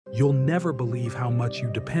You'll never believe how much you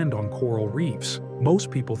depend on coral reefs.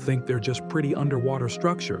 Most people think they're just pretty underwater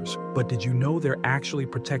structures, but did you know they're actually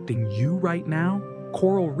protecting you right now?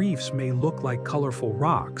 Coral reefs may look like colorful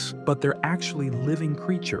rocks, but they're actually living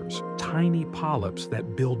creatures, tiny polyps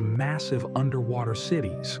that build massive underwater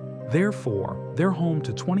cities. Therefore, they're home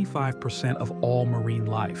to 25% of all marine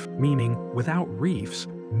life, meaning without reefs,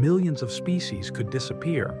 millions of species could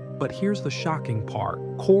disappear. But here's the shocking part.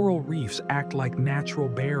 Coral reefs act like natural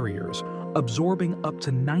barriers, absorbing up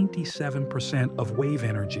to 97% of wave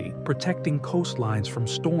energy, protecting coastlines from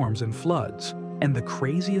storms and floods. And the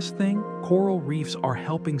craziest thing? Coral reefs are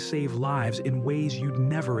helping save lives in ways you'd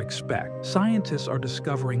never expect. Scientists are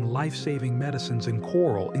discovering life-saving medicines in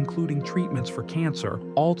coral, including treatments for cancer,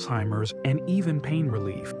 Alzheimer's, and even pain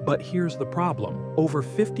relief. But here's the problem. Over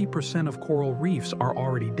 50% of coral reefs are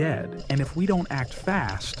already dead. And if we don't act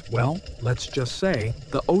fast, well, let's just say,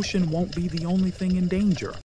 the ocean won't be the only thing in danger.